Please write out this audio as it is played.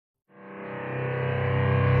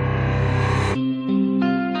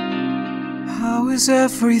has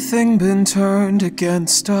everything been turned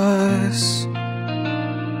against us?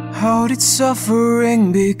 How did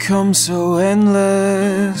suffering become so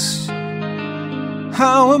endless?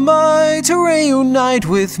 How am I to reunite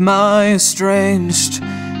with my estranged?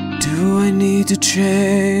 Do I need to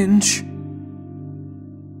change?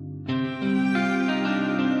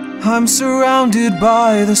 I'm surrounded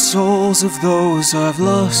by the souls of those I've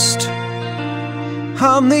lost.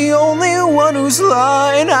 I'm the only one whose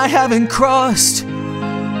line I haven't crossed.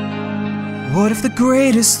 What if the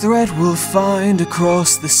greatest threat we'll find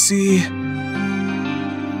across the sea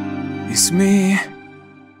is me?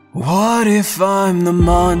 What if I'm the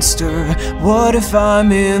monster? What if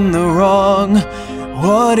I'm in the wrong?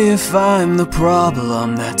 What if I'm the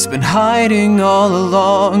problem that's been hiding all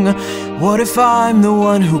along? What if I'm the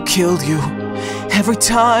one who killed you every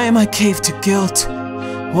time I cave to guilt?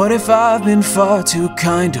 What if I've been far too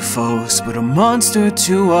kind to foes, but a monster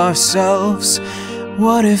to ourselves?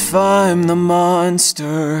 What if I'm the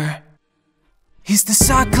monster? Is the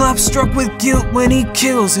Cyclops struck with guilt when he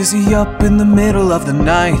kills? Is he up in the middle of the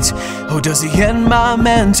night? Or does he end my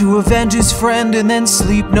man to avenge his friend and then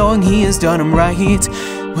sleep knowing he has done him right?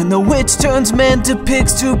 When the witch turns men to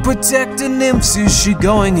pigs to protect the nymphs, is she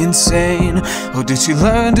going insane? Or did she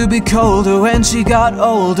learn to be colder when she got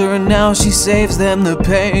older and now she saves them the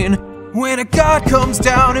pain? When a god comes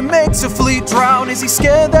down and makes a fleet drown, is he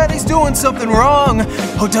scared that he's doing something wrong?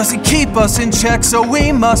 Or does he keep us in check so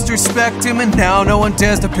we must respect him and now no one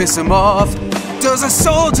dares to piss him off? Does a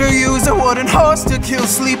soldier use a wooden horse to kill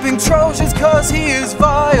sleeping Trojans cause he is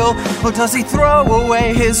vile? Or does he throw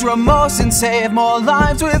away his remorse and save more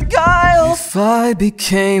lives with guile? If I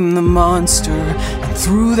became the monster and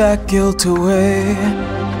threw that guilt away,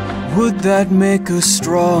 would that make us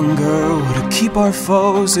stronger? Would it keep our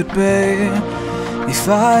foes at bay? If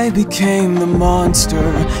I became the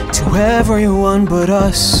monster to everyone but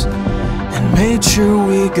us, and made sure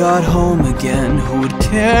we got home again, who would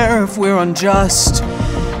care if we're unjust?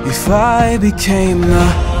 If I became the...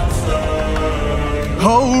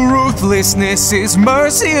 Oh, ruthlessness is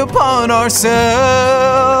mercy upon ourselves.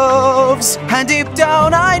 And deep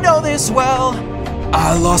down I know this well.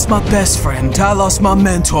 I lost my best friend, I lost my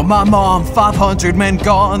mentor, my mom, 500 men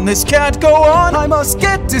gone, this can't go on. I must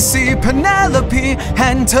get to see Penelope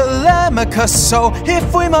and Telemachus, so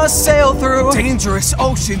if we must sail through dangerous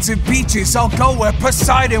oceans and beaches, I'll go where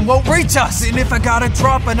Poseidon won't reach us. And if I gotta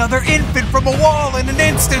drop another infant from a wall in an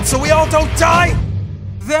instant so we all don't die,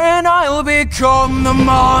 then I'll become the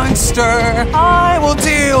monster. I will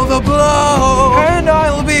deal the blow, and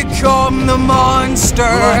I'll become the monster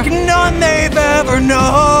like none they've ever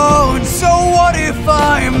known. So what if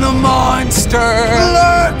I'm the monster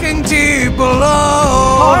lurking deep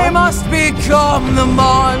below? I must become the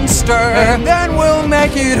monster, and then we'll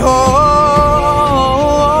make it home.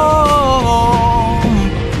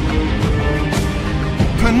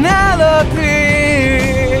 Penelope,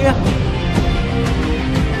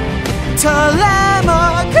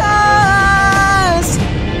 Telemachus.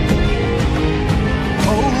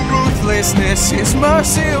 Oh, ruthlessness is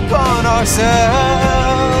mercy upon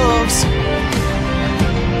ourselves.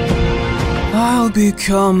 I'll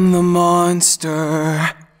become the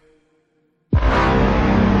monster.